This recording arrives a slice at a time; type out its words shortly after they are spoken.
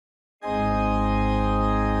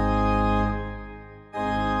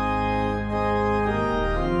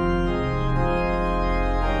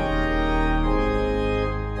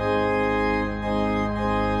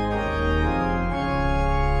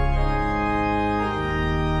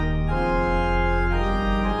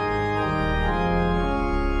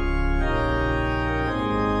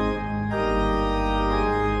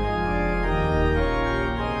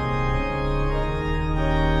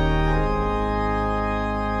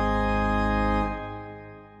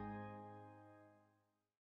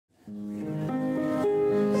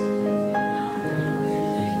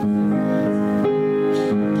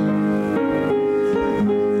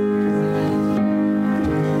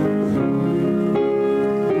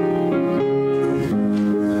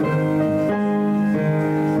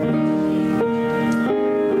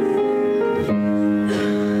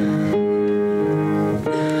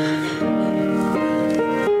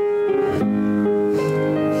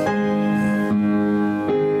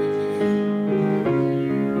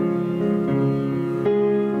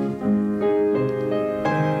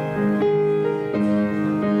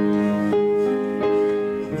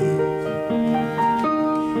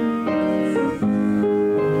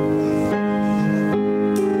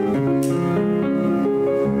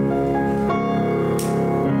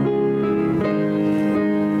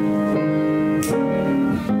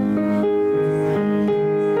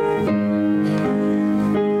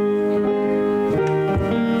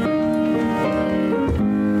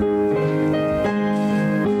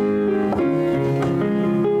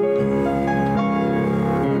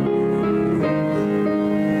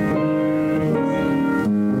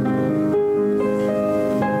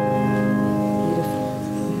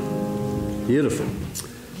Beautiful.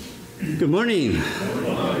 Good morning.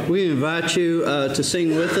 We invite you to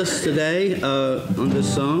sing with us today on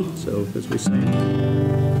this song. So as we sing,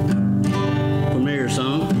 familiar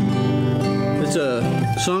song. It's a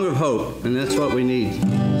song of hope, and that's what we need.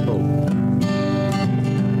 Hope.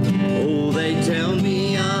 Oh, they tell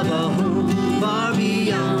me of a home far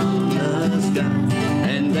beyond the sky,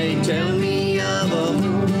 and they tell me of a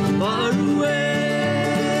home far away.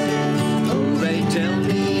 Oh, they tell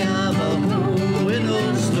me of a home with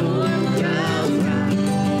no storm clouds rise.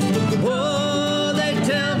 Oh, they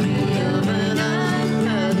tell me of an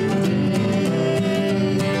unclouded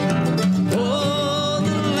day. Oh,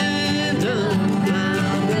 the land of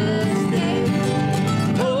cloudless day.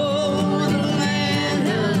 Oh, the land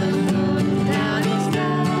of unclouded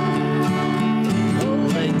sky. Oh,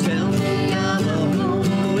 they tell me of a home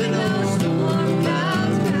with no storm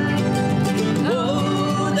clouds rise.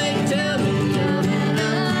 Oh, they tell me of an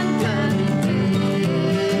unclouded day.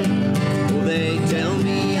 Oh, they tell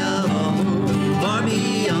me of a home far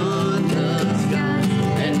beyond the sky,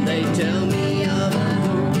 and they tell me of a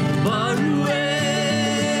home far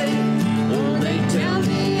away. Oh, they tell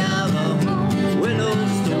me of a home where no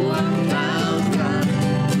storm clouds rise.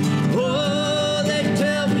 Oh, they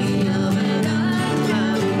tell me of an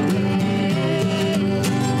unclouded day.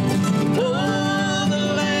 Oh, the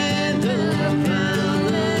land of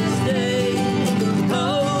cloudless day.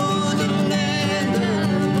 Oh, the land of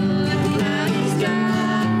unclouded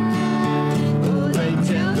sky. Oh, they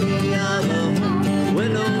tell me of a home where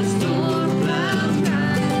no storm clouds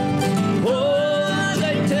rise. Oh,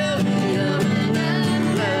 they tell me of an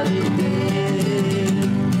unclouded day.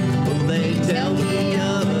 Oh, they tell me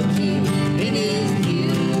of a king in his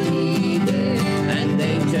beauty there, and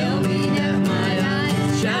they tell me that my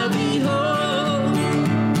eyes shall behold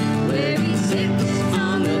where he sits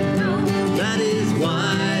on the throne that is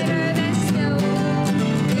whiter than snow,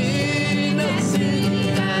 in a city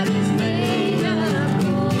that is made of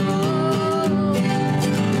gold.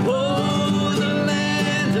 Oh, the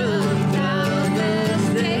land of cloudless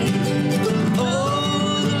day.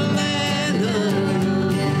 Oh, the land of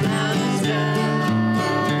unclouded sky.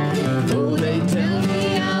 Oh, they tell me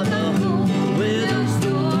of a home where no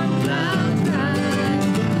storm clouds rise.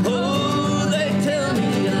 Oh, they tell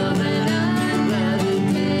me of an unclouded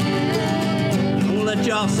day. I'm gonna let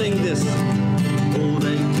y'all sing this. Oh,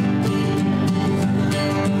 they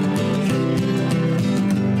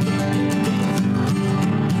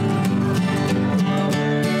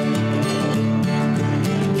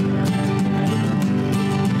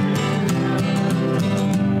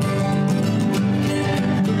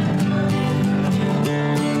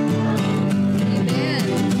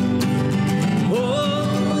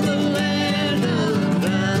Oh, the land of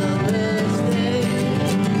cloudless day.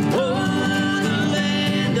 Oh, the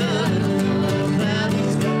land of cloudy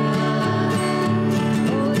sky.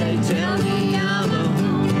 Oh, they tell me of a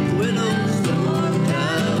home where no storm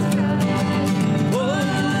clouds rise.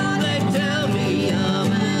 Oh, they tell me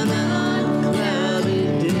of an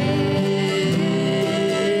unclouded day.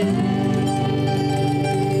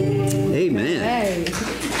 Amen.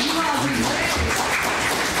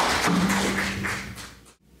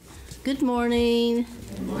 Good morning.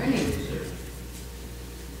 Good morning.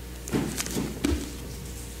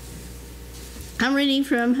 I'm reading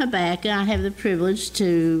from Habakkuk. I have the privilege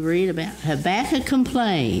to read about Habakkuk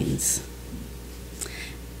Complains.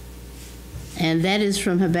 And that is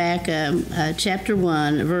from Habakkuk chapter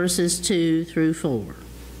 1, verses 2 through 4.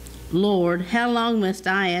 Lord, how long must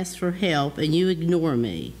I ask for help and you ignore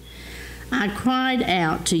me? I cried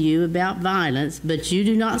out to you about violence, but you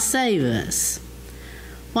do not save us.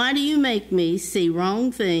 Why do you make me see wrong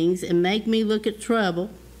things and make me look at trouble?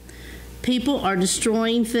 People are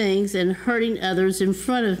destroying things and hurting others in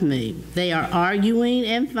front of me. They are arguing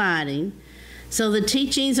and fighting, so the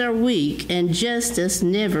teachings are weak and justice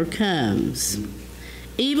never comes.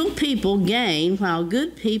 Evil people gain while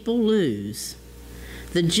good people lose.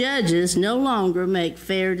 The judges no longer make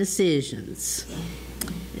fair decisions.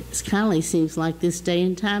 It kind of seems like this day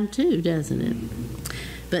and time too, doesn't it?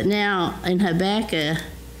 But now in Habakkuk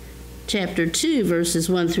chapter 2, verses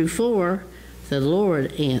 1 through 4, the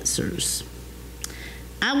Lord answers.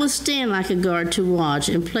 I will stand like a guard to watch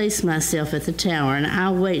and place myself at the tower, and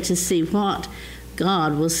I'll wait to see what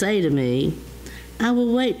God will say to me. I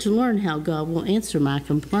will wait to learn how God will answer my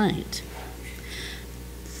complaint.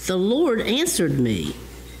 The Lord answered me.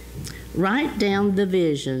 Write down the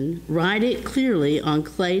vision, write it clearly on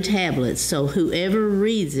clay tablets, so whoever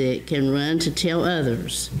reads it can run to tell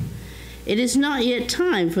others. It is not yet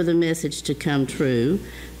time for the message to come true,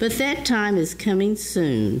 but that time is coming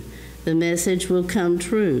soon. The message will come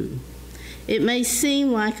true. It may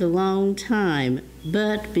seem like a long time,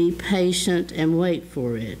 but be patient and wait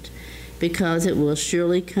for it, because it will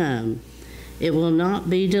surely come. It will not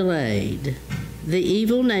be delayed. The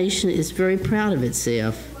evil nation is very proud of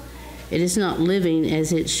itself. It is not living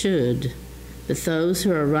as it should, but those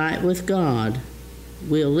who are right with God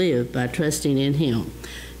will live by trusting in Him.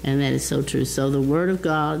 And that is so true. So the Word of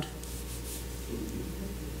God,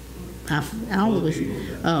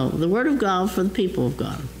 the Word of God for the people of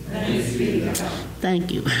God.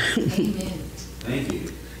 Thank you. Thank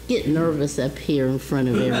you. Get nervous up here in front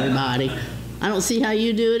of everybody. I don't see how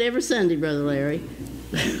you do it every Sunday, Brother Larry.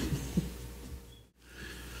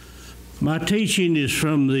 My teaching is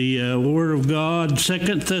from the Word of God, 2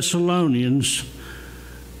 Thessalonians,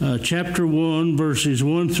 chapter 1, verses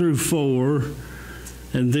 1 through 4,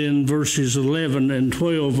 and then verses 11 and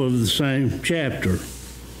 12 of the same chapter.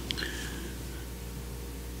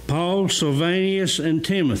 Paul, Silvanus, and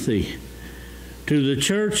Timothy, to the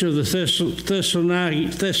church of the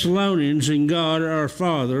Thessalonians in God our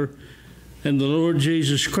Father and the Lord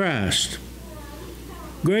Jesus Christ.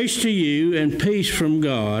 Grace to you and peace from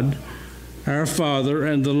God our Father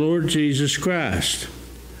and the Lord Jesus Christ.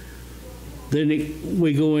 Then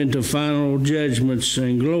we go into final judgments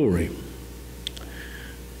and glory.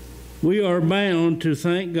 We are bound to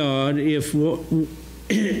thank God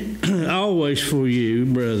always for you,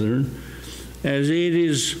 brethren, as it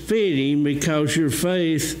is fitting, because your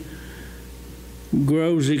faith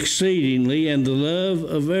grows exceedingly, and the love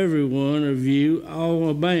of every one of you all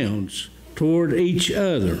abounds toward each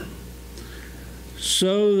other,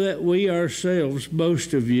 so that we ourselves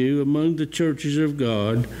boast of you among the churches of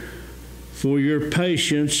God for your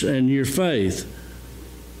patience and your faith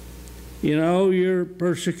in all your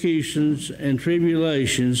persecutions and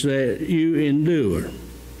tribulations that you endure.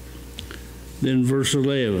 Then verse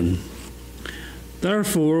 11.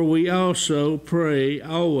 Therefore we also pray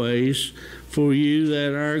always for you,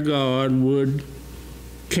 that our God would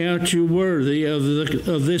count you worthy of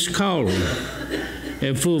this calling,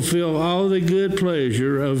 and fulfill all the good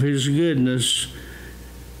pleasure of His goodness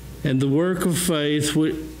and the work of faith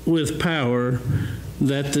with power,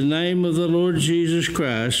 that the name of the Lord Jesus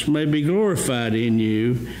Christ may be glorified in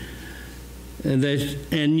you, and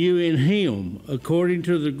you in Him, according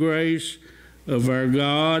to the grace of our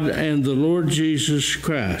God and the Lord Jesus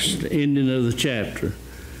Christ. Ending of the chapter.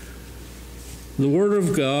 The Word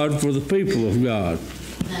of God for the people of God.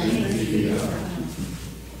 Thank you.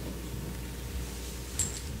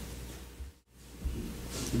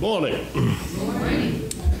 Good morning. Good morning.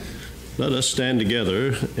 Let us stand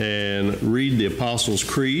together and read the Apostles'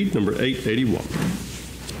 Creed, number 881.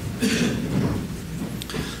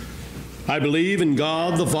 I believe in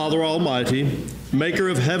God, the Father Almighty, maker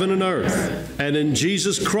of heaven and earth, and in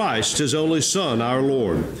Jesus Christ, His only Son, our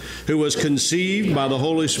Lord, who was conceived by the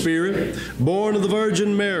Holy Spirit, born of the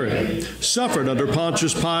Virgin Mary, suffered under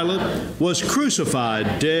Pontius Pilate, was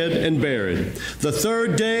crucified, dead, and buried. The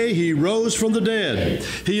third day He rose from the dead.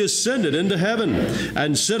 He ascended into heaven,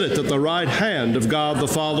 and sitteth at the right hand of God the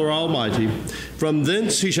Father Almighty. From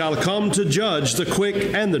thence He shall come to judge the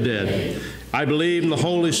quick and the dead. I believe in the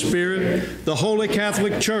Holy Spirit, the Holy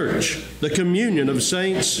Catholic Church, the communion of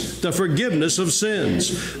saints, the forgiveness of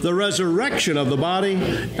sins, the resurrection of the body,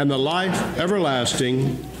 and the life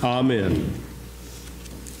everlasting. Amen.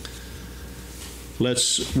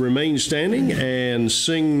 Let's remain standing and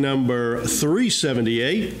sing number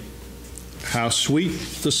 378, How Sweet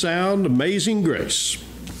the Sound, Amazing Grace.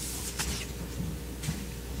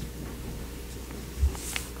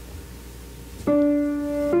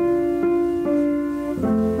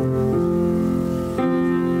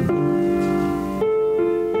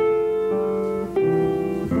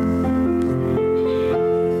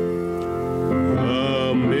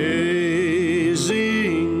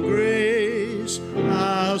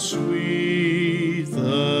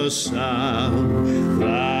 Sound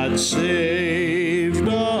that saved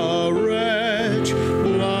a wretch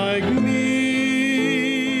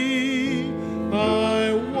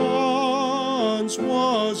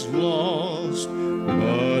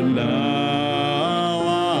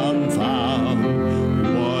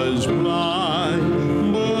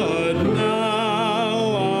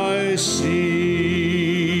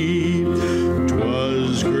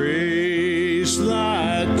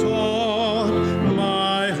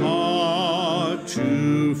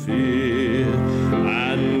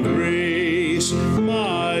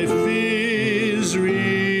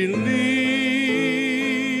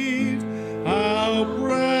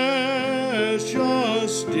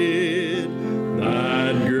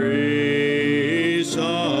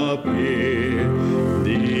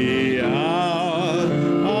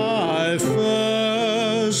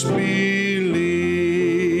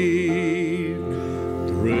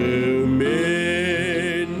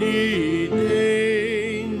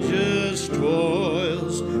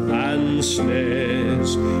and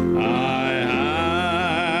snares. I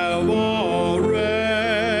have already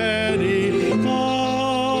come.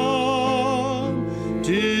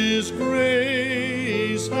 'Tis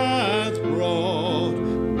grace hath brought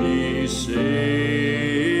me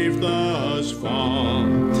safe thus far,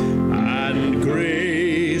 and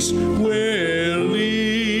grace will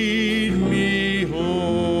lead me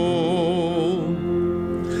home.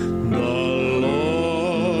 The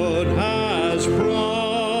Lord has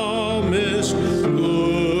promised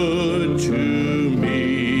good to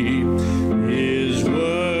me. His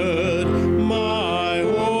word my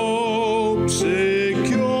hope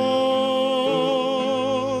secures.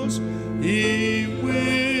 He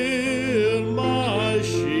will my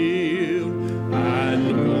shield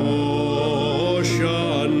and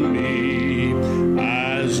portion me,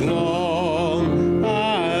 as long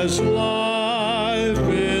as life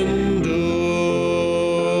endures.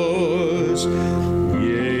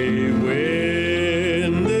 Yea,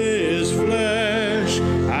 when this flesh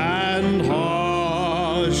and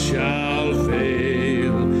heart shall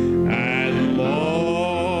fail, and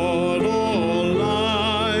mortal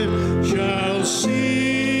life shall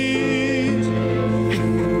cease,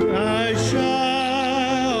 I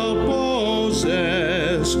shall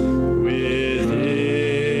possess within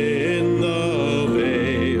the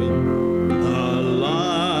veil a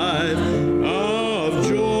life of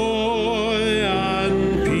joy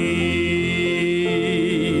and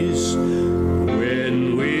peace.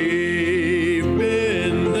 When we've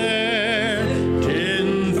been there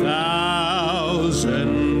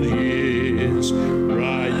 10,000 years,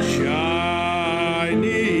 bright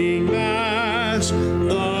shining as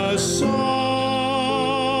the sun,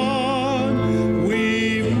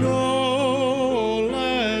 we've no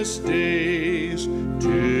less days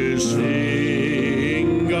to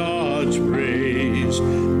sing God's praise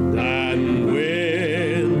than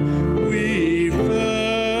when we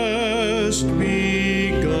first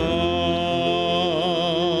begun.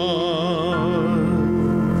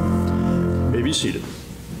 May be seated.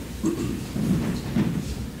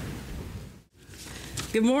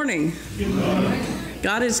 Good morning.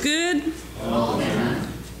 God is good.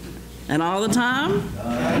 And all the time?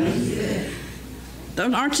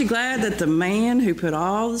 Aren't you glad that the man who put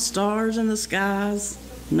all the stars in the skies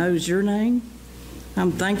knows your name?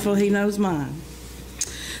 I'm thankful he knows mine.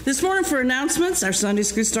 This morning for announcements, our Sunday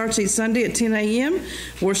school starts each Sunday at 10 a.m.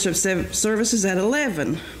 Worship services at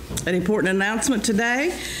 11. An important announcement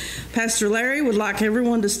today, Pastor Larry would like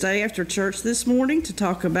everyone to stay after church this morning to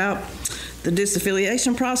talk about the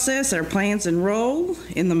disaffiliation process, our plans and role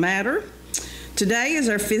in the matter. Today is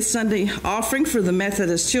our 5th Sunday offering for the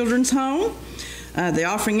Methodist Children's Home. The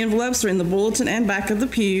offering envelopes are in the bulletin and back of the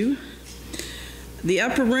pew. The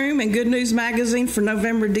Upper Room and Good News Magazine for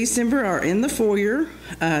November, December are in the foyer.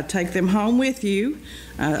 Take them home with you.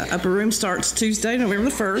 Upper Room starts Tuesday, November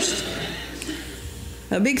the 1st.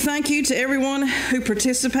 A big thank you to everyone who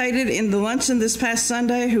participated in the luncheon this past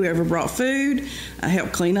Sunday, whoever brought food,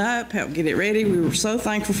 helped clean up, helped get it ready. We were so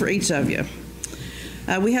thankful for each of you.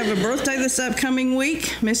 We have a birthday this upcoming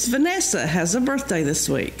week. Miss Vanessa has a birthday this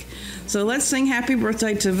week. So let's sing happy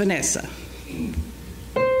birthday to Vanessa.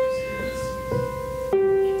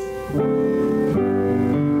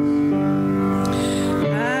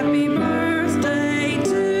 Happy birthday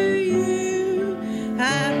to you.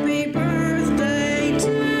 Happy birthday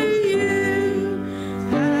to you.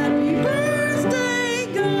 Happy birthday,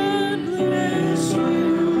 God bless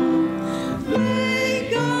you. May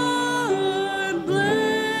God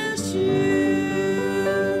bless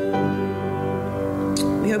you.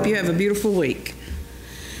 We hope you have a beautiful week.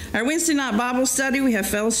 Our Wednesday night Bible study, we have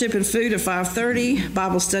fellowship and food at 5:30.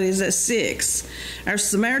 Bible study is at 6. Our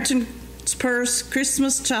Samaritan's Purse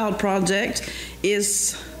Christmas Child Project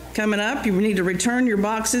is coming up. You need to return your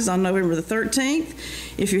boxes on November the 13th.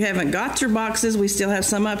 If you haven't got your boxes, we still have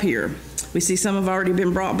some up here. We see some have already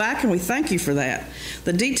been brought back, and we thank you for that.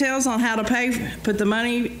 The details on how to put the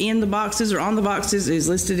money in the boxes or on the boxes is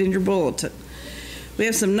listed in your bulletin. We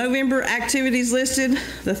have some November activities listed.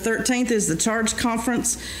 The 13th is the Charge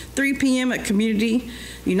Conference, 3 p.m. at Community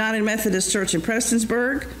United Methodist Church in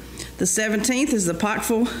Prestonsburg. The 17th is the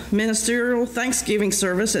Pikeville Ministerial Thanksgiving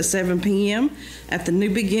Service at 7 p.m. at the New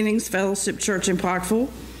Beginnings Fellowship Church in Pikeville.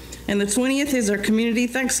 And the 20th is our Community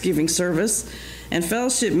Thanksgiving Service and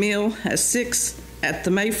Fellowship Meal at 6 at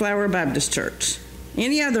the Mayflower Baptist Church.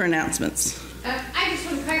 Any other announcements? I just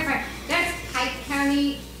want to clarify, that's Pike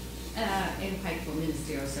County and Pikeville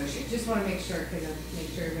Ministerial Associate. Just want to make sure, because make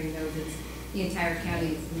sure everybody knows it's the entire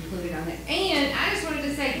county is included on it. And I just wanted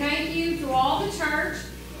to say thank you to all the church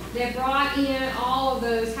that brought in all of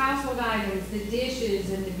those household items, the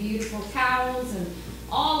dishes and the beautiful towels and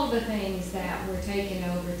all of the things that were taken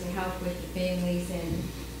over to help with the families. And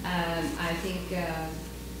I think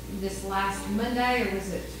this last Monday, or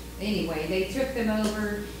was it, anyway, they took them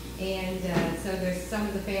over. And so there's some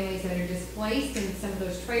of the families that are displaced in some of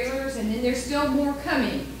those trailers, and then there's still more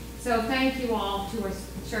coming. So thank you all to our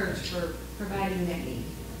church for providing that need.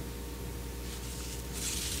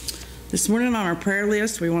 This morning on our prayer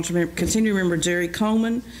list, we want to continue to remember Jerry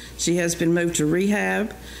Coleman. She has been moved to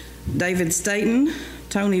rehab. David Staten,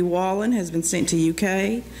 Tony Wallen has been sent to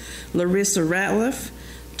UK. Larissa Ratliff,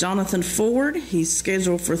 Jonathan Ford, he's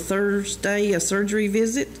scheduled for Thursday, a surgery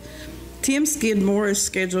visit. Tim Skidmore is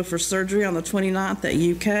scheduled for surgery on the 29th at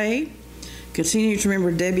UK. Continue to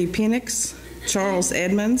remember Debbie Penix, Charles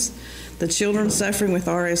Edmonds, the children suffering with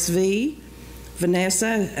RSV,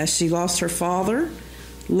 Vanessa, as she lost her father,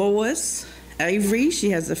 Lois, Avery,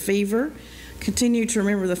 she has a fever. Continue to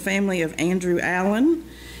remember the family of Andrew Allen,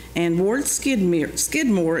 and Ward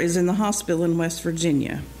Skidmore is in the hospital in West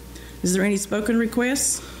Virginia. Is there any spoken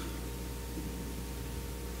requests?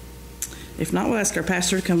 If not, we'll ask our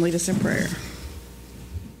pastor to come lead us in prayer.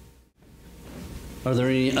 Are there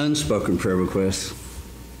any unspoken prayer requests?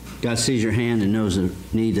 God sees your hand and knows the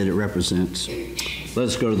need that it represents. Let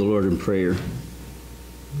us go to the Lord in prayer.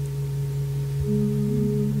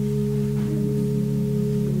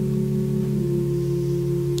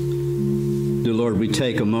 Dear Lord, we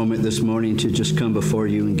take a moment this morning to just come before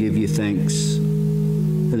you and give you thanks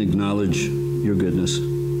and acknowledge your goodness.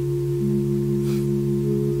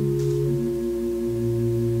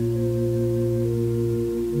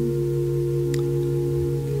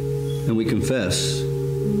 And we confess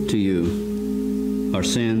to you our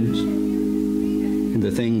sins and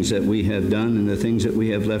the things that we have done and the things that we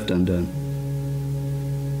have left undone.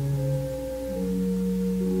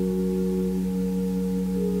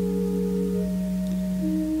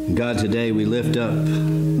 And God, today we lift up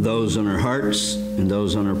those on our hearts and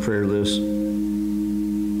those on our prayer list.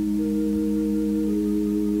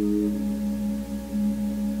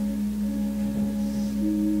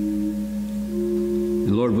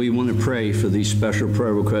 Lord, we want to pray for these special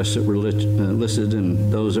prayer requests that were listed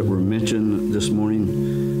and those that were mentioned this morning,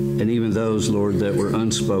 and even those, Lord, that were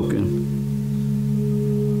unspoken.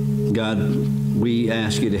 God, we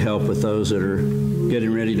ask you to help with those that are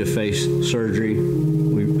getting ready to face surgery.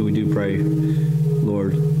 We do pray,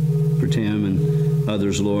 Lord, for Tim and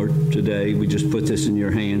others, Lord. Today, we just put this in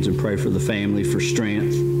your hands and pray for the family for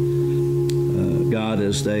strength. God,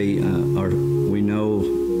 as they we know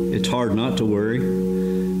it's hard not to worry.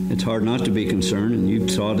 It's hard not to be concerned, and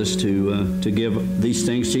you've taught us to give these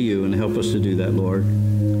things to you and help us to do that, Lord.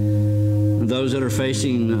 And those that are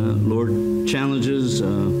facing, Lord, challenges,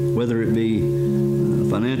 whether it be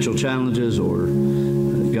financial challenges or,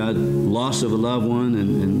 God, loss of a loved one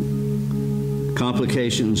and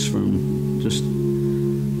complications from just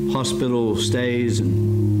hospital stays.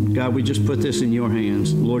 And God, we just put this in your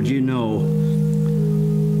hands. Lord, you know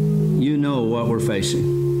what we're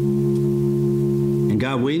facing.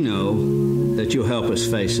 God, we know that you'll help us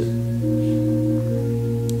face it.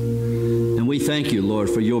 And we thank you, Lord,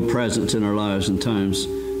 for your presence in our lives in times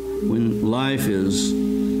when life was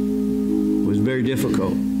very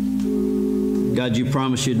difficult. God, you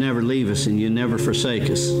promised you'd never leave us and you'd never forsake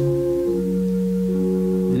us.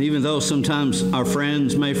 And even though sometimes our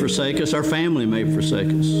friends may forsake us, our family may forsake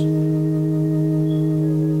us.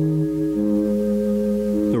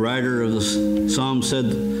 The writer of the Psalm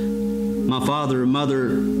said, my father and mother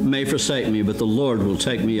may forsake me, but the Lord will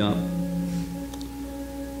take me up. And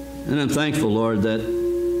I'm thankful, Lord, that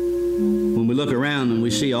when we look around and we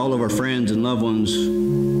see all of our friends and loved ones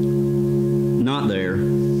not there,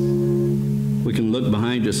 we can look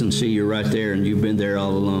behind us and see you're right there and you've been there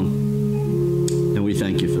all along. And we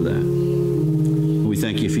thank you for that. We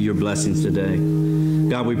thank you for your blessings today.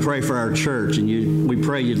 God, we pray for our church, and we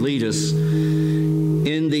pray you'd lead us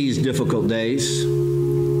in these difficult days.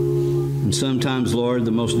 And sometimes, Lord,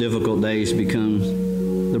 the most difficult days become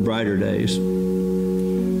the brighter days.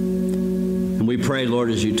 And we pray, Lord,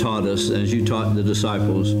 as you taught us, as you taught the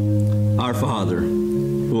disciples, our Father,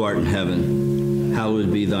 who art in heaven, hallowed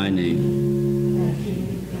be thy name. Thy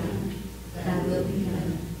kingdom come, thy will be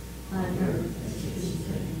done, on earth as it is in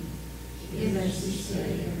heaven. Give us this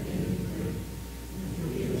day our daily bread, and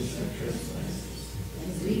forgive us our trespasses,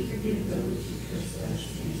 as we forgive those who trespass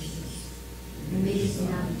against us. And lead us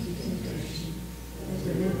not into temptation, but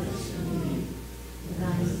deliver us from evil. For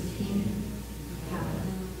thine is the kingdom, the power,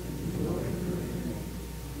 and the glory forever.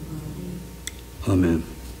 Amen.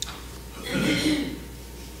 Amen.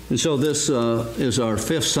 And so this is our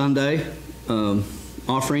fifth Sunday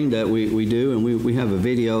offering that we do, and we have a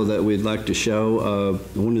video that we'd like to show.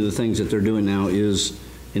 One of the things that they're doing now is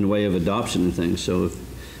in the way of adoption and things. So if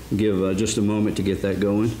give just a moment to get that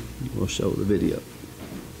going, we'll show the video.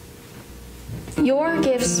 Your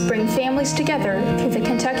gifts bring families together through the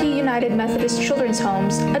Kentucky United Methodist Children's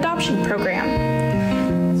Homes Adoption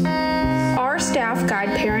Program. Our staff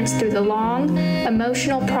guide parents through the long,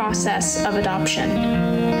 emotional process of adoption.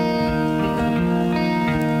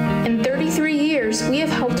 In 33 years, we have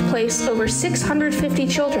helped place over 650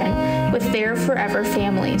 children with their forever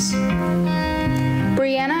families.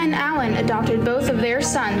 Brianna and Alan adopted both of their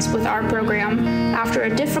sons with our program after a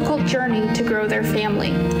difficult journey to grow their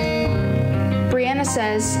family. Brianna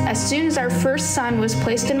says, "As soon as our first son was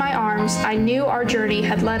placed in my arms, I knew our journey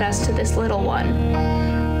had led us to this little one.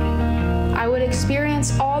 I would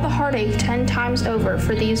experience all the heartache 10 times over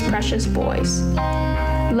for these precious boys.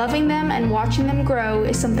 Loving them and watching them grow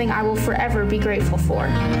is something I will forever be grateful for."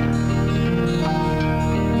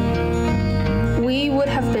 We would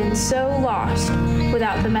have been so lost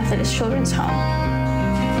without the Methodist Children's Home.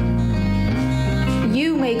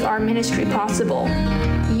 You make our ministry possible.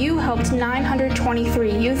 You helped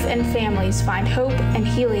 923 youth and families find hope and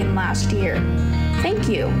healing last year. Thank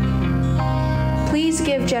you. Please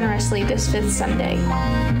give generously this fifth Sunday.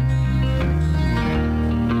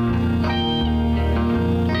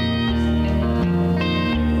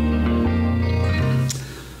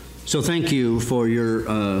 So thank you for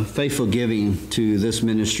your faithful giving to this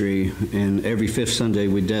ministry, and every fifth Sunday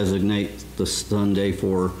we designate the Sunday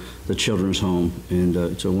for the Children's Home, and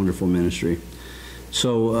it's a wonderful ministry.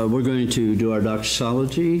 So we're going to do our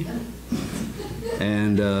doxology,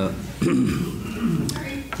 and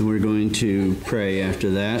we're going to pray after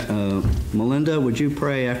that. Melinda, would you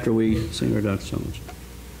pray after we sing our doxology?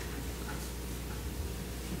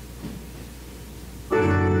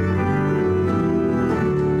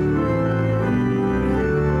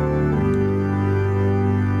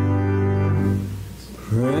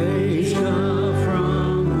 Praise God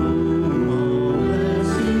from whom all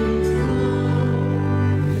blessings flow.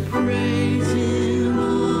 Praise Him,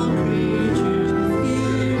 all creatures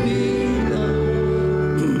here below.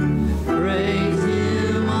 Praise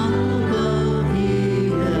Him up above, ye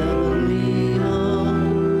heavenly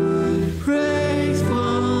home. Praise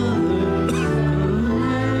Father, Son,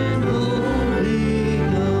 and Holy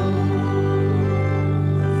Ghost.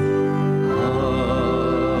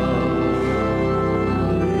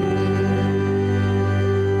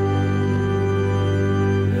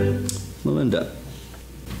 Melinda.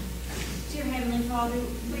 Dear Heavenly Father,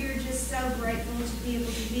 we are just so grateful to be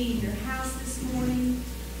able to be in your house this morning.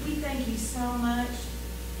 We thank you so much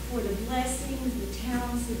for the blessings, the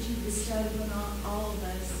talents that you bestowed on all of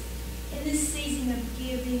us. In this season of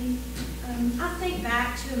giving, I think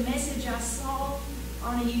back to a message I saw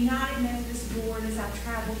on a United Methodist board as I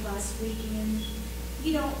traveled last weekend.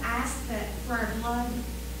 You don't ask that for our blood.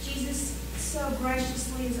 Jesus so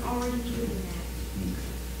graciously has already given that.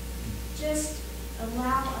 Just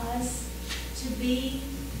allow us to be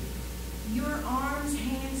your arms,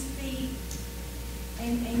 hands, feet,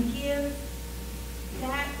 and give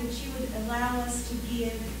that you would allow us to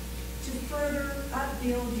give to further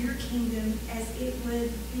upbuild your kingdom as it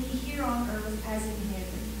would be here on earth as in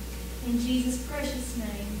heaven. In Jesus' precious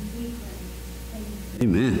name we pray.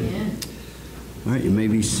 Amen. Amen. All right, you may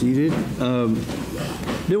be seated. I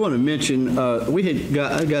did want to mention, I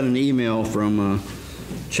got an email from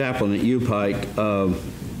chaplain at U-Pike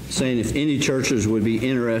saying if any churches would be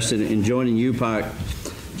interested in joining U-Pike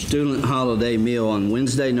student holiday meal on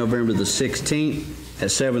Wednesday, November the 16th at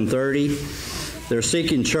 7:30. They're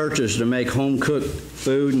seeking churches to make home-cooked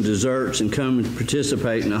food and desserts and come and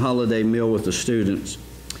participate in a holiday meal with the students.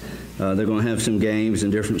 They're going to have some games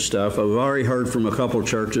and different stuff. I've already heard from a couple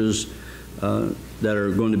churches that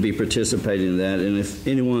are going to be participating in that, and if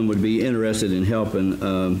anyone would be interested in helping,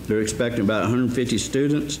 they're expecting about 150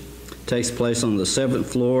 students. It takes place on the 7th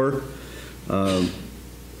floor,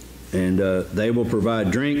 and they will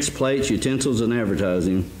provide drinks, plates, utensils, and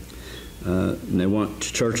advertising. And they want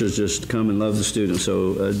churches just to come and love the students,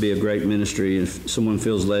 so it'd be a great ministry. If someone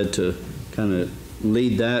feels led to kind of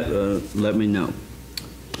lead that, let me know.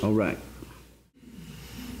 All right.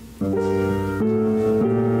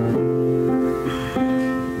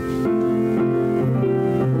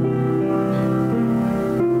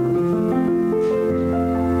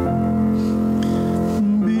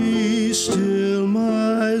 Be still,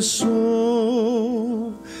 my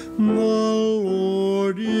soul, the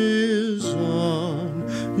Lord is on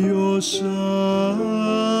your side.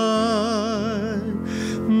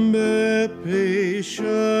 Be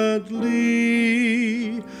patient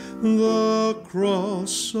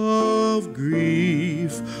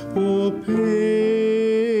your pain.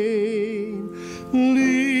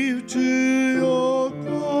 Leave to your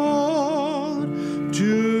God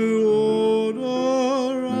to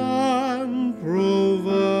order and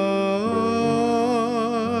provide.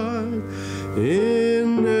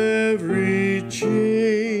 In every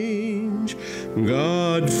change,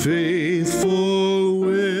 God faithful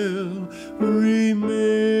will remain.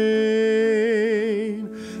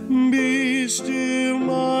 Be still,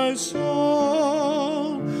 my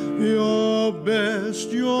soul, your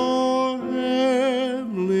best, your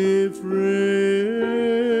heavenly friend.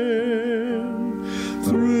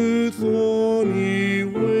 Through thorny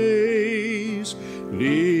ways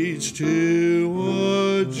leads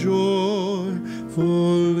to a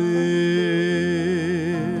joyful end.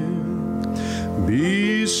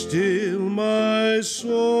 Be still, my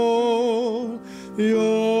soul,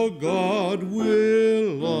 your God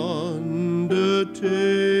will undertake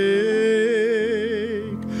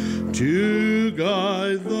to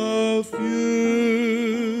guide the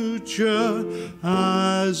future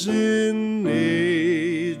as in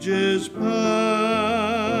ages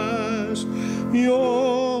past.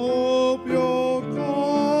 Your hope, your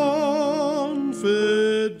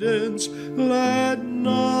confidence, let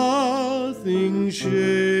nothing shake.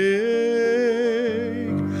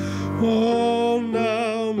 All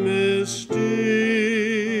now mysterious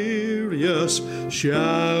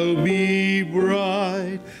shall be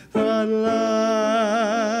bright at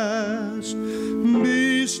last.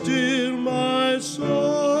 Be still, my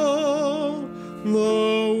soul,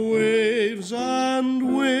 the waves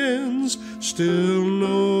and winds still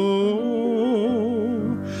know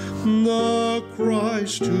the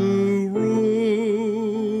Christ who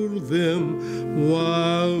ruled them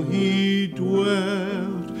while he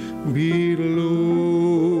dwelt below.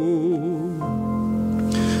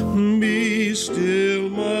 Be still,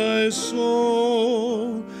 my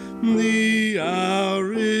soul, the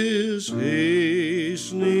hour is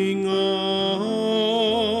hastening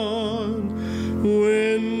on,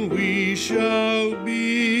 when we shall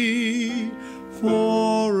be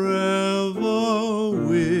forever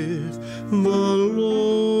with the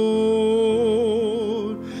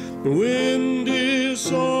Lord. When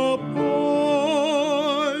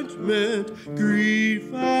disappointment,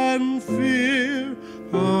 grief, and fear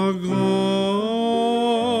are gone,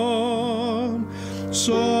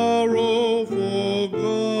 sorrow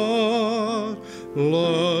forgot,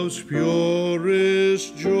 love's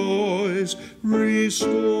purest joys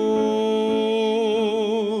restored.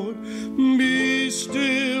 Be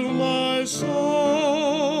still, my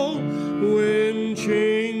soul, when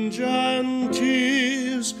change and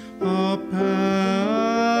tears are past.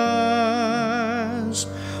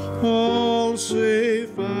 All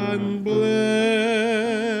safe and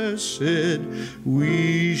blessed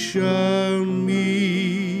we shall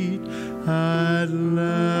meet at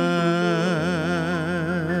last.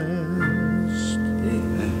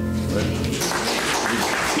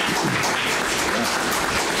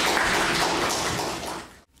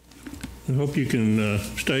 I hope you can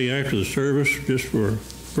stay after the service just for a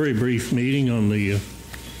very brief meeting on the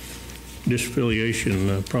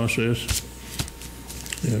disaffiliation process,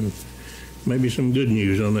 and maybe some good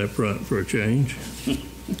news on that front for a change.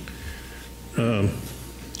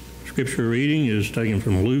 Scripture reading is taken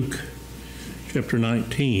from Luke chapter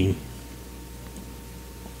 19.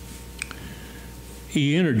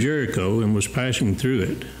 He entered Jericho and was passing through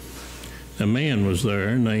it. A man was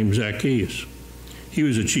there named Zacchaeus. He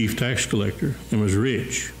was a chief tax collector and was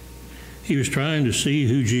rich. He was trying to see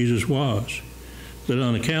who Jesus was, but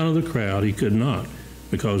on account of the crowd he could not,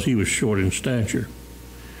 because he was short in stature.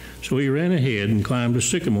 So he ran ahead and climbed a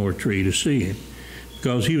sycamore tree to see him,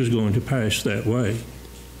 because he was going to pass that way.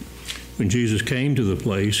 When Jesus came to the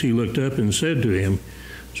place, he looked up and said to him,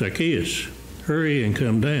 "Zacchaeus, hurry and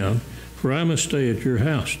come down, for I must stay at your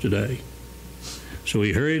house today." So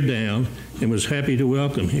he hurried down and was happy to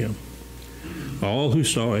welcome him. All who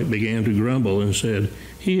saw it began to grumble and said,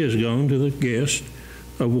 "He has gone to the guest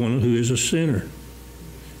of one who is a sinner."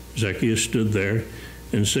 Zacchaeus stood there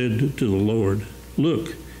and said to the Lord,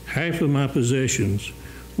 "Look, half of my possessions,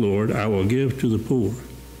 Lord, I will give to the poor.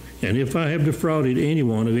 And if I have defrauded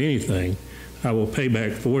anyone of anything, I will pay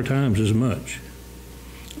back 4 times as much."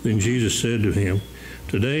 Then Jesus said to him,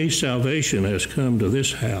 "Today salvation has come to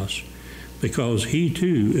this house, because he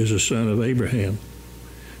too is a son of Abraham.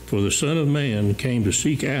 For the Son of Man came to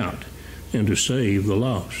seek out and to save the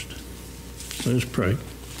lost." Let us pray.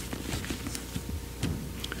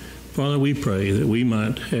 Father, we pray that we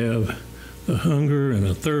might have a hunger and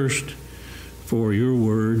a thirst for your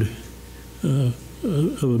word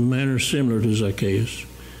of a manner similar to Zacchaeus,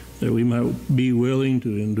 that we might be willing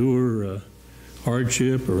to endure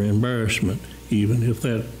hardship or embarrassment, even if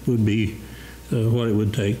that would be what it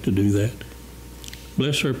would take to do that.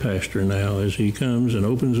 Bless our pastor now as he comes and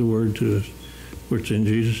opens the word to us. For it's in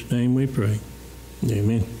Jesus' name we pray.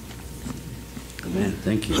 Amen. Amen.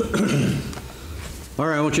 Thank you. All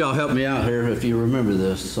right, I want y'all to help me out here if you remember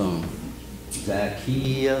this song.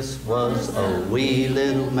 Zacchaeus was a wee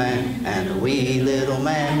little man, and a wee little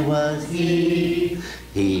man was he.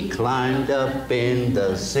 He climbed up in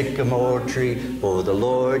the sycamore tree, for the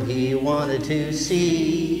Lord he wanted to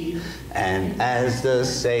see. And as the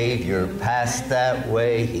Savior passed that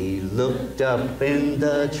way, he looked up in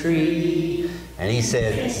the tree. And he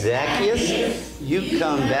said, Zacchaeus, you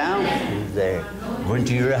come down from there. I'm going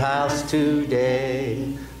to your house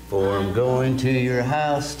today, for I'm going to your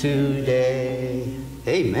house today.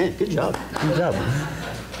 Amen. Good job. Good job.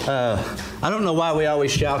 I don't know why we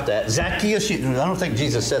always shout that. Zacchaeus, I don't think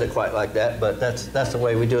Jesus said it quite like that, but that's the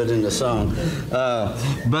way we do it in the song.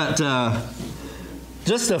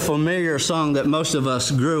 Just a familiar song that most of us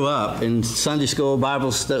grew up in Sunday school,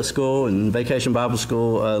 Bible school, and vacation Bible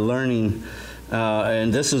school learning.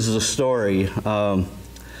 And this is the story.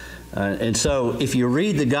 And so if you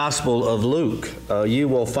read the Gospel of Luke, you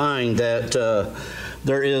will find that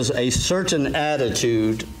there is a certain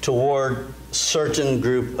attitude toward certain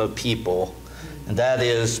group of people, and that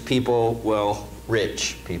is people, well,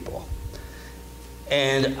 rich people.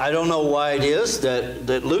 And I don't know why it is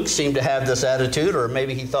that Luke seemed to have this attitude, or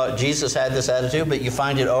maybe he thought Jesus had this attitude, but you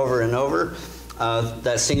find it over and over.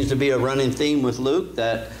 That seems to be a running theme with Luke,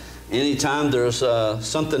 that anytime there's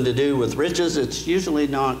something to do with riches, it's usually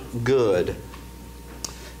not good.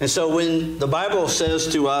 And so when the Bible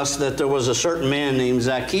says to us that there was a certain man named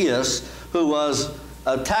Zacchaeus who was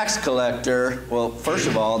a tax collector, well, first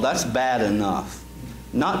of all, that's bad enough.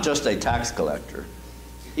 Not just a tax collector.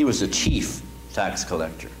 He was a chief tax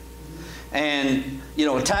collector. And, you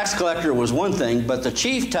know, a tax collector was one thing, but the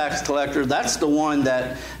chief tax collector, that's the one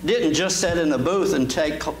that didn't just sit in a booth and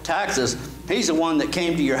take taxes. He's the one that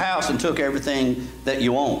came to your house and took everything that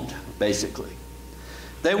you owned, basically.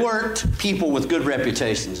 They weren't people with good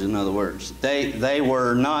reputations, in other words. They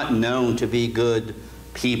were not known to be good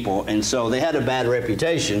people, and so they had a bad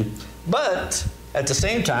reputation. But at the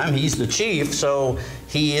same time, he's the chief, so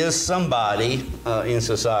he is somebody in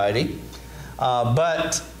society.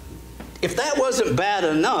 But if that wasn't bad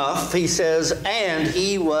enough, he says, and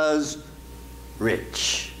he was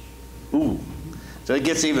rich. Ooh. So it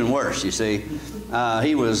gets even worse, you see.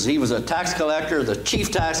 He was a tax collector, the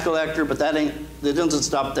chief tax collector, but that doesn't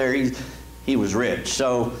stop there. He was rich.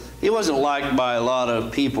 So he wasn't liked by a lot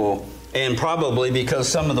of people, and probably because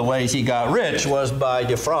some of the ways he got rich was by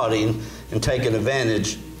defrauding and taking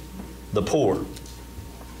advantage of the poor.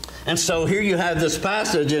 And so here you have this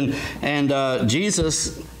passage, and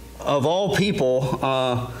Jesus, of all people,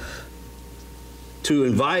 to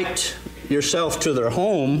invite yourself to their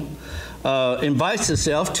home, invites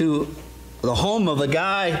himself to the home of a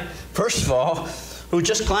guy, first of all, who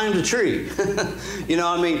just climbed a tree. You know,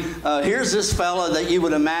 I mean, here's this fella that you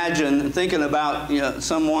would imagine, thinking about, you know,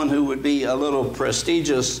 someone who would be a little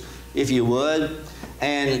prestigious, if you would.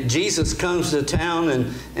 And Jesus comes to town,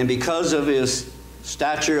 and because of his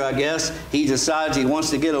stature, I guess, he decides he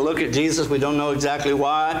wants to get a look at Jesus. We don't know exactly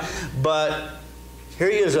why. But here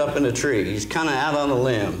he is up in a tree. He's kind of out on a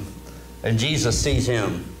limb. And Jesus sees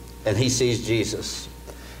him, and he sees Jesus.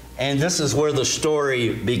 And this is where the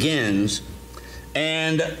story begins.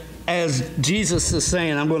 And as Jesus is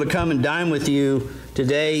saying, I'm going to come and dine with you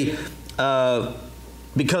today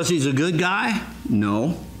because he's a good guy?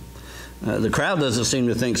 No. The crowd doesn't seem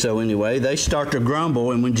to think so anyway. They start to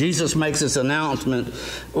grumble. And when Jesus makes this announcement,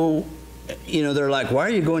 oh, you know, they're like, why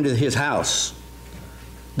are you going to his house?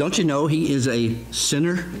 Don't you know he is a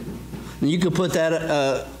sinner? And you could put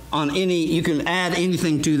that on any, you can add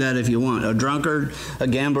anything to that if you want. A drunkard, a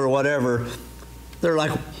gambler, whatever. They're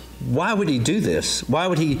like, why would he do this? Why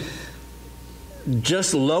would he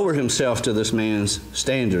just lower himself to this man's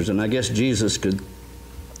standards? And I guess Jesus could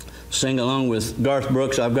sing along with Garth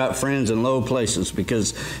Brooks, I've got friends in low places,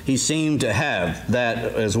 because he seemed to have that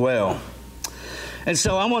as well. And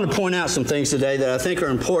so I want to point out some things today that I think are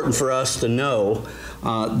important for us to know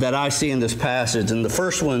that I see in this passage. And the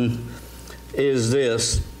first one is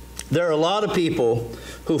this. There are a lot of people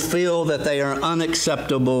who feel that they are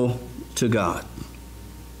unacceptable to God.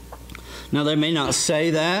 Now, they may not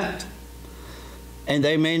say that, and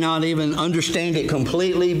they may not even understand it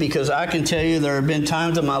completely, because I can tell you there have been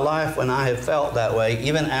times in my life when I have felt that way,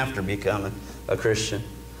 even after becoming a Christian.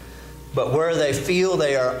 But where they feel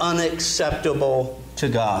they are unacceptable to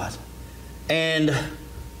God. And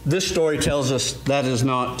this story tells us that is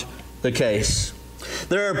not the case.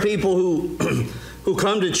 There are people who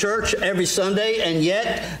come to church every Sunday, and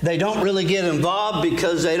yet they don't really get involved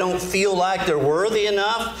because they don't feel like they're worthy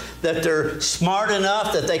enough, that they're smart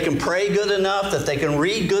enough, that they can pray good enough, that they can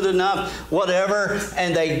read good enough, whatever,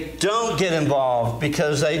 and they don't get involved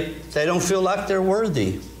because they don't feel like they're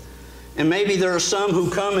worthy. And maybe there are some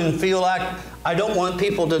who come and feel like, I don't want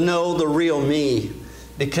people to know the real me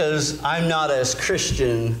because I'm not as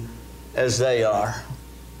Christian as they are.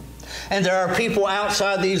 And there are people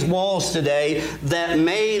outside these walls today that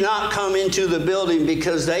may not come into the building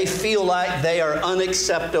because they feel like they are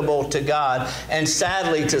unacceptable to God. And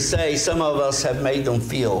sadly to say, some of us have made them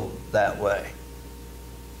feel that way.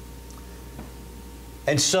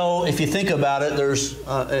 And so if you think about it, there's,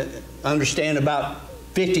 understand about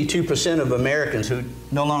 52% of Americans who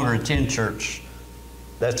no longer attend church.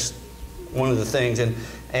 That's one of the things.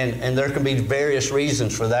 And there can be various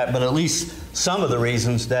reasons for that, but at least some of the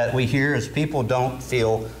reasons that we hear is people don't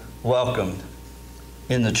feel welcomed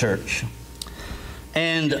in the church.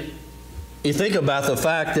 And you think about the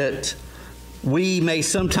fact that we may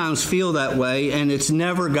sometimes feel that way, and it's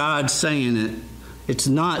never God saying it. It's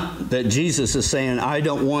not that Jesus is saying, I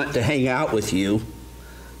don't want to hang out with you,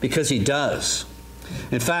 because He does.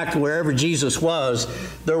 In fact, wherever Jesus was,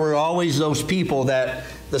 there were always those people that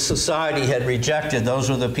the society had rejected. Those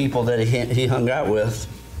were the people that he hung out with.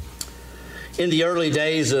 In the early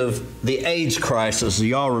days of the AIDS crisis,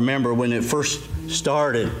 y'all remember when it first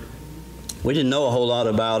started, we didn't know a whole lot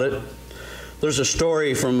about it. There's a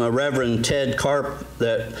story from Reverend Ted Karp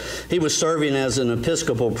that he was serving as an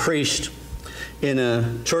Episcopal priest in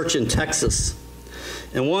a church in Texas.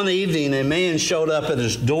 And one evening, a man showed up at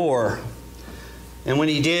his door. And when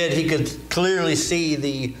he did, he could clearly see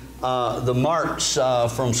the marks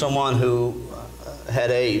from someone who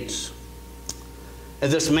had AIDS.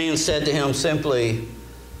 And this man said to him simply,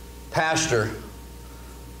 Pastor,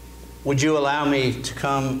 would you allow me to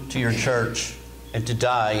come to your church and to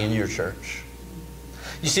die in your church?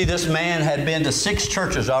 You see, this man had been to 6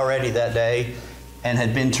 churches already that day and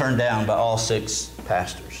had been turned down by all 6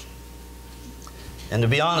 pastors. And to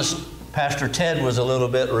be honest, Pastor Ted was a little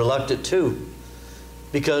bit reluctant too,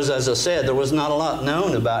 because as I said, there was not a lot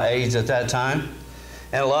known about AIDS at that time.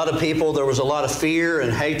 And a lot of people, there was a lot of fear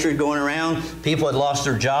and hatred going around. People had lost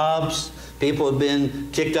their jobs. People had been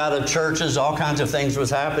kicked out of churches. All kinds of things was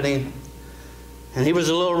happening. And he was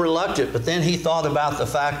a little reluctant, but then he thought about the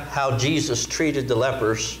fact how Jesus treated the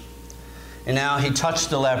lepers and how He touched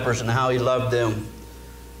the lepers and how He loved them.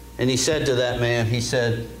 And he said to that man, he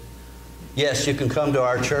said, yes, you can come to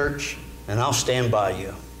our church and I'll stand by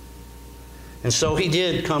you. And so he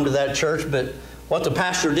did come to that church, but what the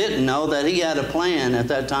pastor didn't know, that he had a plan at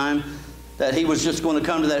that time, that he was just going to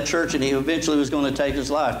come to that church and he eventually was going to take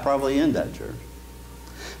his life, probably in that church.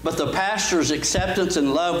 But the pastor's acceptance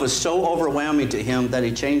and love was so overwhelming to him that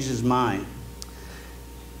he changed his mind.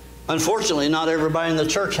 Unfortunately, not everybody in the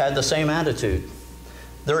church had the same attitude.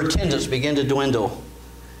 Their attendance began to dwindle.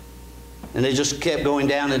 And they just kept going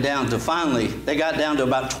down and down, to finally, they got down to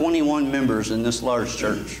about 21 members in this large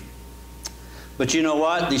church. But you know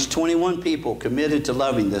what? These 21 people committed to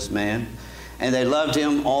loving this man, and they loved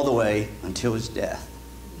him all the way until his death.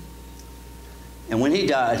 And when he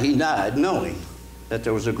died knowing that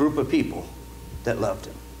there was a group of people that loved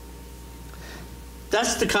him.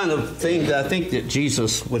 That's the kind of thing that I think that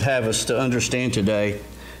Jesus would have us to understand today,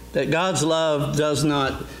 that God's love does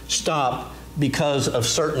not stop because of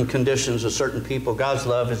certain conditions of certain people. God's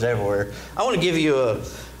love is everywhere. I want to give you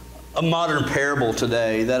a modern parable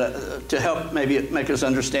today that to help maybe make us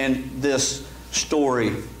understand this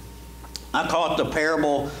story. I call it the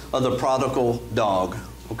parable of the prodigal dog,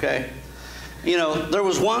 okay? You know, there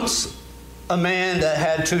was once a man that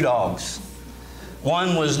had 2 dogs.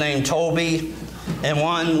 One was named Toby and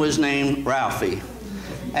one was named Ralphie.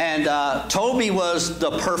 And Toby was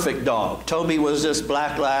the perfect dog. Toby was this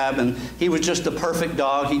black lab, and he was just the perfect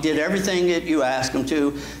dog. He did everything that you asked him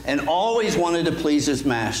to and always wanted to please his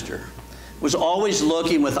master. Was always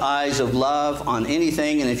looking with eyes of love on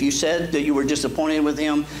anything, and if you said that you were disappointed with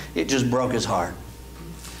him, it just broke his heart.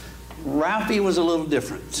 Ralphie was a little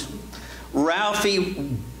different.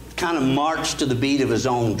 Ralphie kind of marched to the beat of his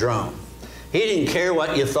own drum. He didn't care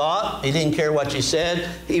what you thought. He didn't care what you said.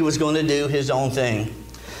 He was going to do his own thing.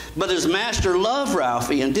 But his master loved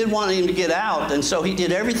Ralphie and did want him to get out, and so he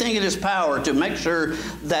did everything in his power to make sure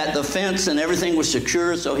that the fence and everything was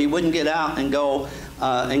secure so he wouldn't get out and go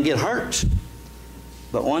and get hurt.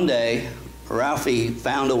 But one day, Ralphie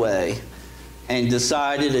found a way and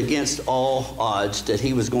decided against all odds that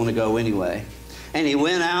he was going to go anyway. and he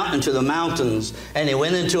went out into the mountains, and he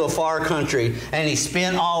went into a far country, and he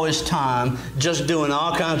spent all his time just doing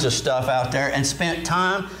all kinds of stuff out there, and spent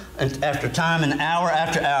time after time and hour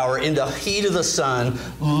after hour in the heat of the sun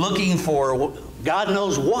looking for God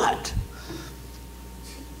knows what,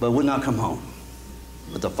 but would not come home.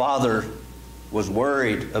 But the father was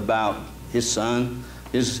worried about his son,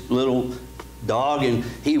 his little dog, and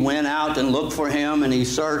he went out and looked for him, and he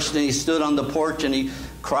searched, and he stood on the porch, and he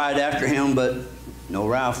cried after him, but no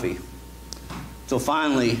Ralphie. So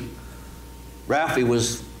finally, Ralphie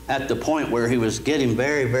was at the point where he was getting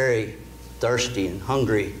very, very thirsty and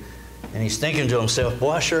hungry, and he's thinking to himself,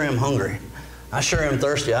 boy, I sure am hungry. I sure am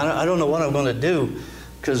thirsty. I don't know what I'm going to do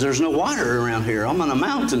because there's no water around here. I'm on a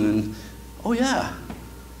mountain, and oh yeah,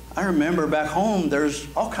 I remember back home there's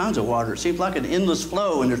all kinds of water. It seems like an endless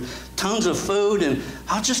flow, and there's tons of food, and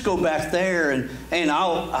I'll just go back there, and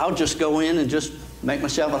I'll just go in and just make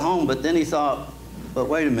myself at home. But then he thought, but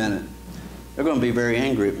wait a minute, they're going to be very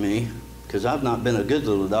angry at me because I've not been a good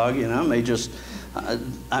little dog. You know,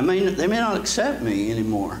 they may not accept me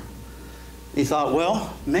anymore. He thought,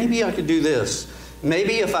 well, maybe I could do this.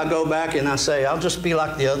 Maybe if I go back and I say, I'll just be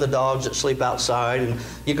like the other dogs that sleep outside, and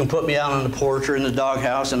you can put me out on the porch or in the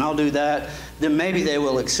doghouse, and I'll do that, then maybe they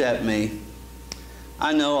will accept me.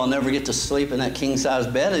 I know I'll never get to sleep in that king-size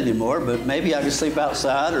bed anymore, but maybe I can sleep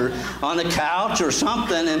outside or on a couch or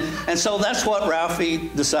something. And so that's what Ralphie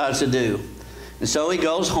decides to do. And so he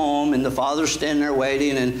goes home, and the father's standing there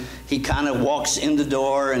waiting, and he kind of walks in the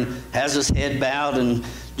door and has his head bowed, and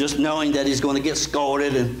just knowing that he's going to get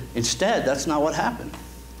scolded. And instead, that's not what happened.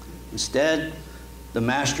 Instead, the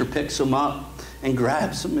master picks him up and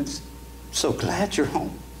grabs him and says, so glad you're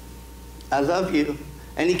home. I love you.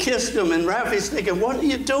 And he kissed him, and Ralphie's thinking, what are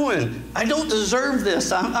you doing? I don't deserve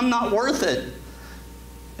this. I'm not worth it.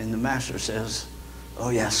 And the master says, oh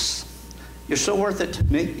yes, you're so worth it to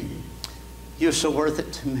me. You're so worth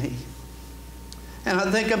it to me. And I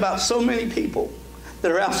think about so many people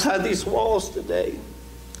that are outside these walls today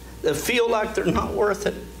that feel like they're not worth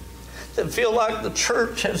it, that feel like the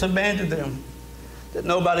church has abandoned them, that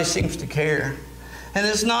nobody seems to care. And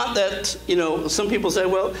it's not that, some people say,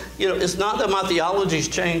 well, it's not that my theology's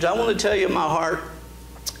changed. I want to tell you my heart.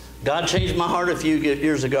 God changed my heart a few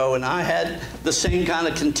years ago, and I had the same kind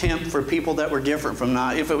of contempt for people that were different from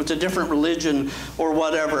me. If it was a different religion or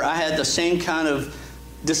whatever, I had the same kind of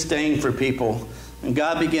disdain for people. And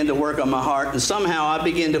God began to work on my heart, and somehow I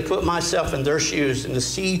began to put myself in their shoes and to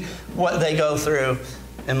see what they go through,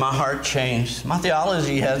 and my heart changed. My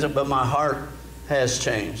theology hasn't, but my heart has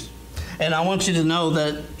changed. And I want you to know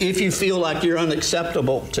that if you feel like you're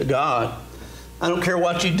unacceptable to God, I don't care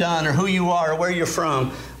what you've done or who you are or where you're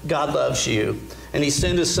from, God loves you. And he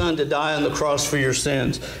sent his son to die on the cross for your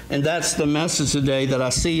sins. And that's the message today that I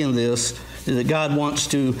see in this, is that God wants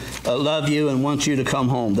to love you and wants you to come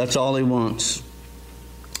home. That's all he wants.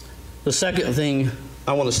 The second thing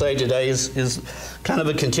I want to say today is kind of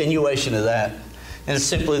a continuation of that. And it's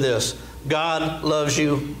simply this: God loves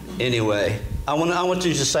you anyway. I want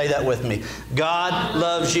you to say that with me. God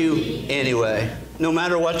loves you anyway. No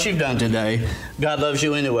matter what you've done today, God loves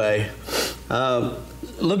you anyway.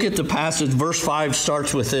 Look at the passage. Verse 5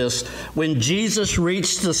 starts with this. When Jesus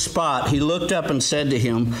reached the spot, he looked up and said to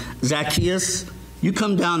him, Zacchaeus, you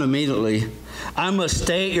come down immediately. I must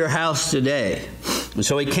stay at your house today. And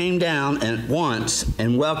so he came down at once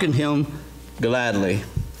and welcomed him gladly.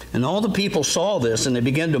 And all the people saw this, and they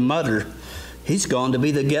began to mutter, he's gone to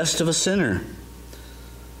be the guest of a sinner.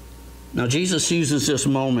 Now Jesus uses this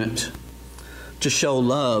moment to show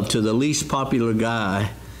love to the least popular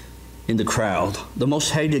guy in the crowd, the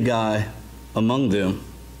most hated guy among them,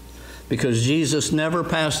 because Jesus never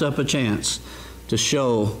passed up a chance to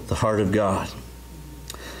show the heart of God.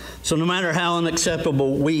 So no matter how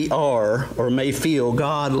unacceptable we are or may feel,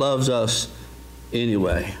 God loves us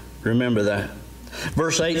anyway. Remember that.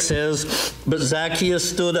 Verse 8 says, but Zacchaeus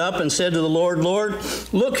stood up and said to the Lord, Lord,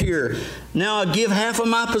 look here. Now I give half of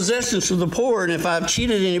my possessions to the poor, and if I've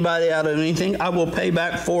cheated anybody out of anything, I will pay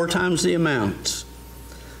back 4 times the amount.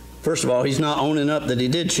 First of all, he's not owning up that he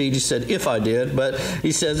did cheat. He said, if I did. But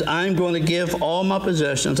he says, I'm going to give all my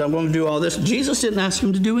possessions. I'm going to do all this. Jesus didn't ask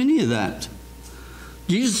him to do any of that.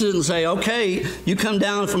 Jesus didn't say, okay, you come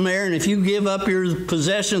down from there, and if you give up your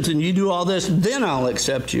possessions and you do all this, then I'll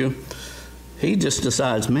accept you. He just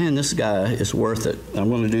decides, man, this guy is worth it. I'm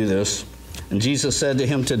going to do this. And Jesus said to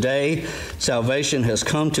him, today salvation has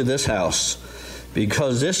come to this house,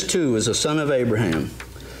 because this too is a son of Abraham.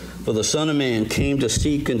 For the Son of Man came to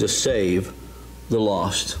seek and to save the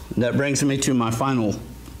lost. And that brings me to my final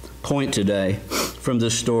point today from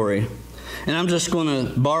this story. And I'm just going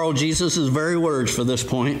to borrow Jesus' very words for this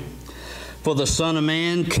point. For the Son of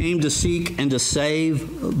Man came to seek and to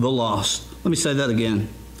save the lost. Let me say that again.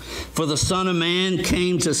 For the Son of Man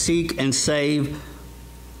came to seek and save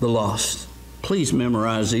the lost. Please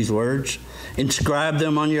memorize these words. Inscribe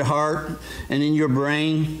them on your heart and in your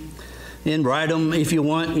brain. And write them if you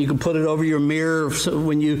want. You can put it over your mirror so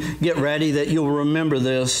when you get ready that you'll remember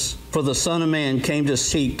this. For the Son of Man came to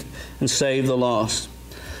seek and save the lost.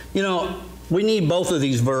 You know, we need both of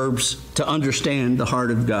these verbs to understand the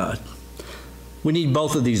heart of God. We need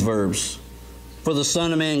both of these verbs. For the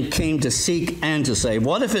Son of Man came to seek and to save.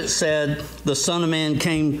 What if it said the Son of Man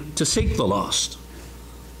came to seek the lost?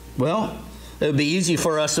 Well, it would be easy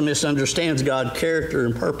for us to misunderstand God's character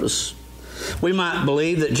and purpose. We might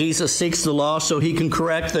believe that Jesus seeks the lost so he can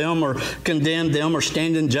correct them or condemn them or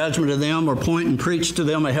stand in judgment of them or point and preach to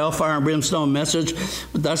them a hellfire and brimstone message,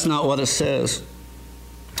 but that's not what it says.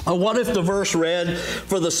 Or what if the verse read,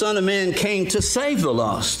 for the Son of Man came to save the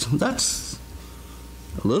lost? That's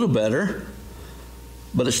a little better,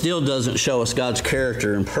 but it still doesn't show us God's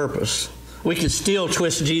character and purpose. We could still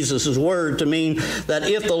twist Jesus' word to mean that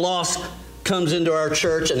if the lost comes into our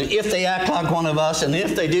church, and if they act like one of us, and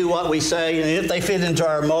if they do what we say, and if they fit into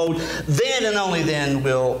our mold, then and only then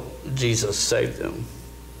will Jesus save them.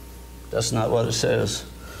 That's not what it says.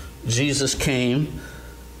 Jesus came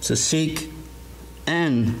to seek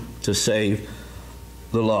and to save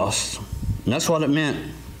the lost. And that's what it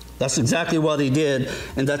meant. That's exactly what he did,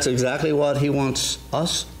 and that's exactly what he wants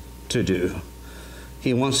us to do.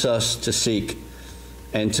 He wants us to seek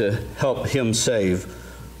and to help him save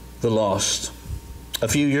the lost. A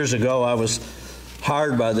few years ago, I was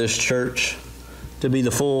hired by this church to be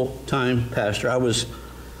the full-time pastor.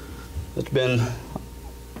 It's been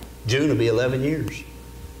June, it'll be 11 years.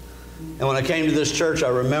 And when I came to this church, I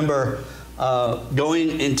remember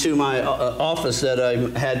going into my office that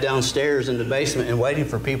I had downstairs in the basement and waiting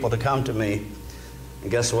for people to come to me.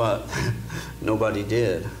 And guess what? Nobody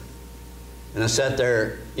did. And I sat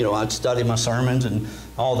there, you know, I'd study my sermons and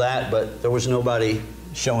all that, but there was nobody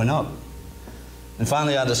showing up. And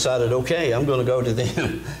finally I decided, okay, I'm going to go to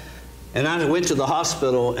them. And I went to the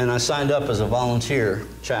hospital and I signed up as a volunteer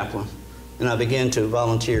chaplain. And I began to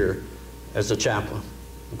volunteer as a chaplain.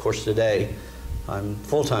 Of course, today I'm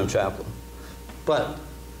full-time chaplain. But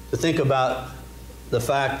to think about the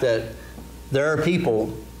fact that there are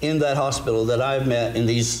people in that hospital that I've met in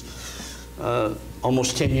these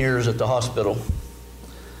almost 10 years at the hospital,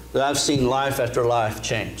 that I've seen life after life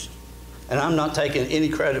change. And I'm not taking any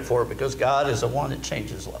credit for it because God is the one that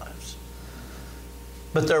changes lives.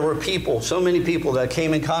 But there were people, so many people that I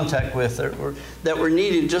came in contact with that were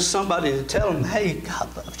needing just somebody to tell them, hey,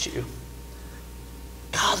 God loves you.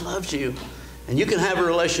 God loves you. And you can have a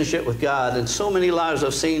relationship with God. And so many lives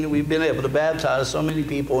I've seen, we've been able to baptize so many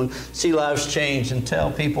people and see lives change and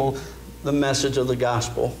tell people the message of the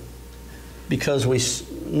gospel. Because we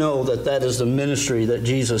know that that is the ministry that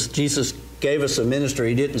Jesus gave us a ministry.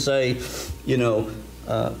 He didn't say, you know,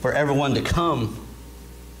 for everyone to come,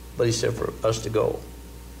 but he said for us to go.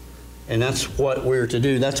 And that's what we're to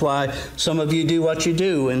do. That's why some of you do what you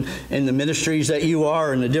do, and the ministries that you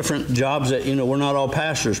are, and the different jobs that, you know, we're not all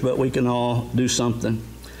pastors, but we can all do something.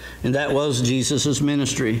 And that was Jesus'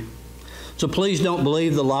 ministry. So please don't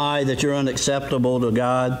believe the lie that you're unacceptable to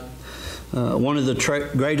God. One of the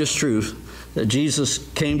greatest truths that Jesus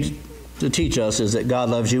came to teach us is that God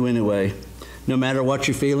loves you anyway. No matter what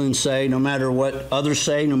you feel and say, no matter what others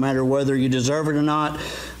say, no matter whether you deserve it or not,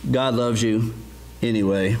 God loves you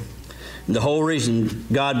anyway. And the whole reason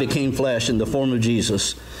God became flesh in the form of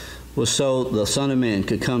Jesus was so the Son of Man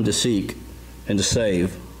could come to seek and to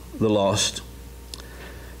save the lost.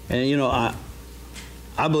 And you know,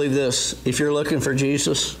 I believe this. If you're looking for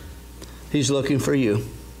Jesus, he's looking for you.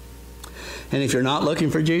 And if you're not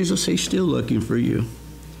looking for Jesus, he's still looking for you.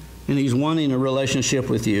 And he's wanting a relationship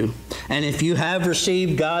with you. And if you have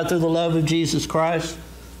received God through the love of Jesus Christ,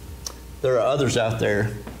 there are others out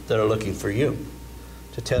there that are looking for you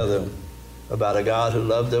to tell them about a God who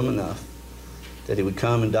loved them enough that he would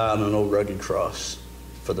come and die on an old rugged cross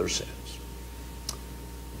for their sins.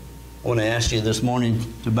 I want to ask you this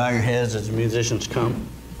morning to bow your heads as the musicians come.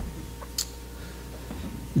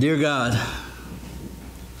 Dear God,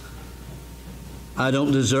 I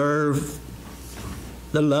don't deserve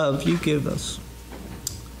the love you give us.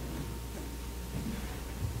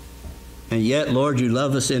 And yet, Lord, you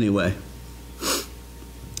love us anyway.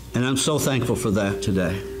 And I'm so thankful for that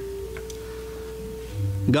today.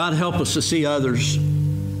 God, help us to see others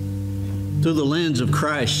through the lens of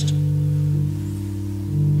Christ.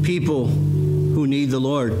 People who need the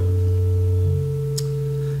Lord.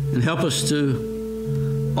 and help us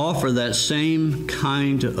to offer that same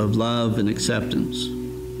kind of love and acceptance.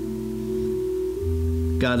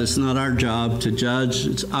 God, it's not our job to judge.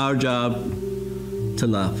 It's our job to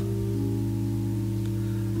love.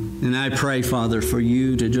 And I pray, Father, for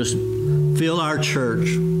you to just fill our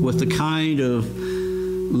church with the kind of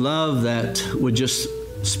love that would just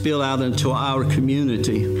spill out into our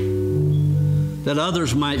community. That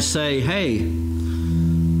others might say, hey,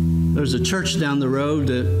 there's a church down the road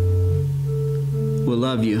that will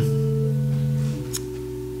love you.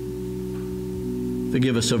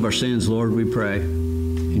 Forgive us of our sins, Lord, we pray.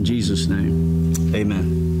 In Jesus' name,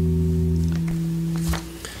 amen.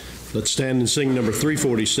 Let's stand and sing number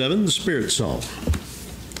 347, the Spirit Song.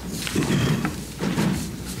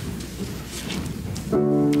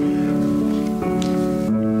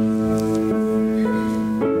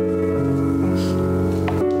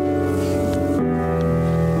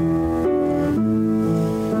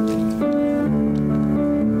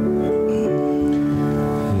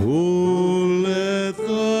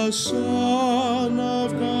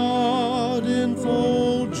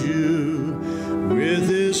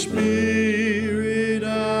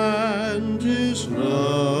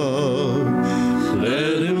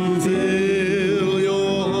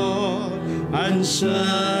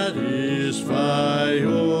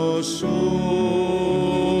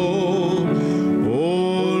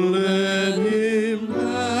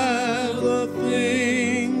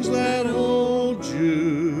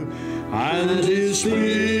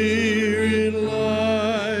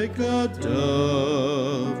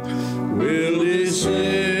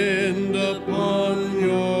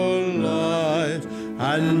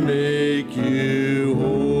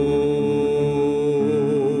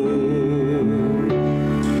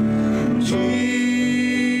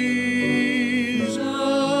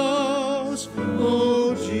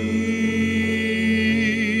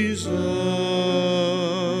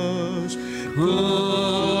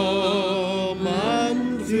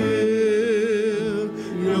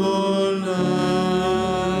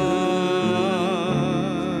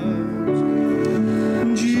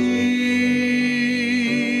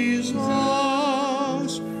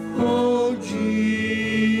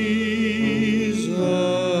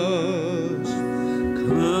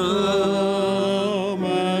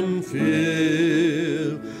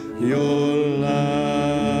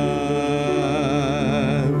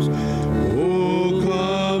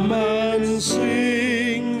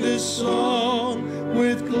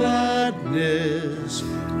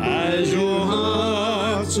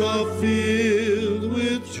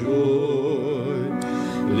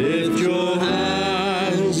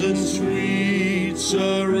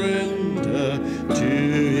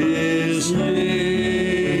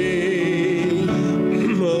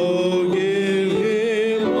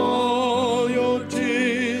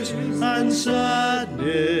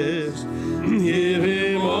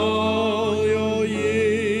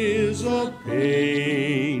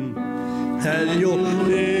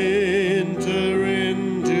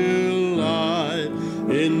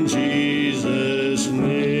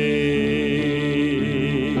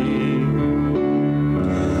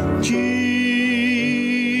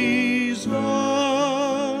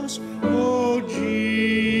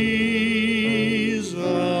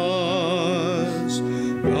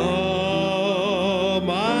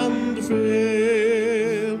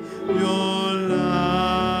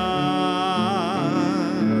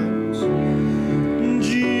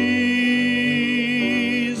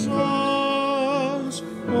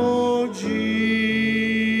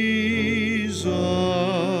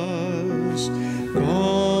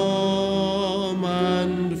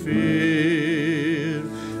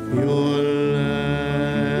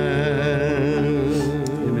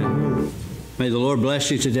 Bless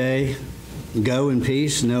you today. Go in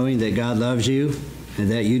peace, knowing that God loves you and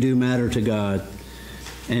that you do matter to God,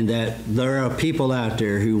 and that there are people out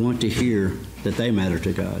there who want to hear that they matter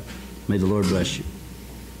to God. May the Lord bless you.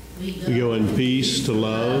 We go in peace to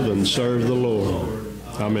love and serve the Lord.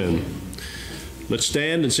 Amen. Let's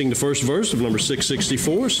stand and sing the first verse of number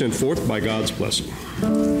 664, Sent Forth by God's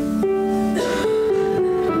Blessing.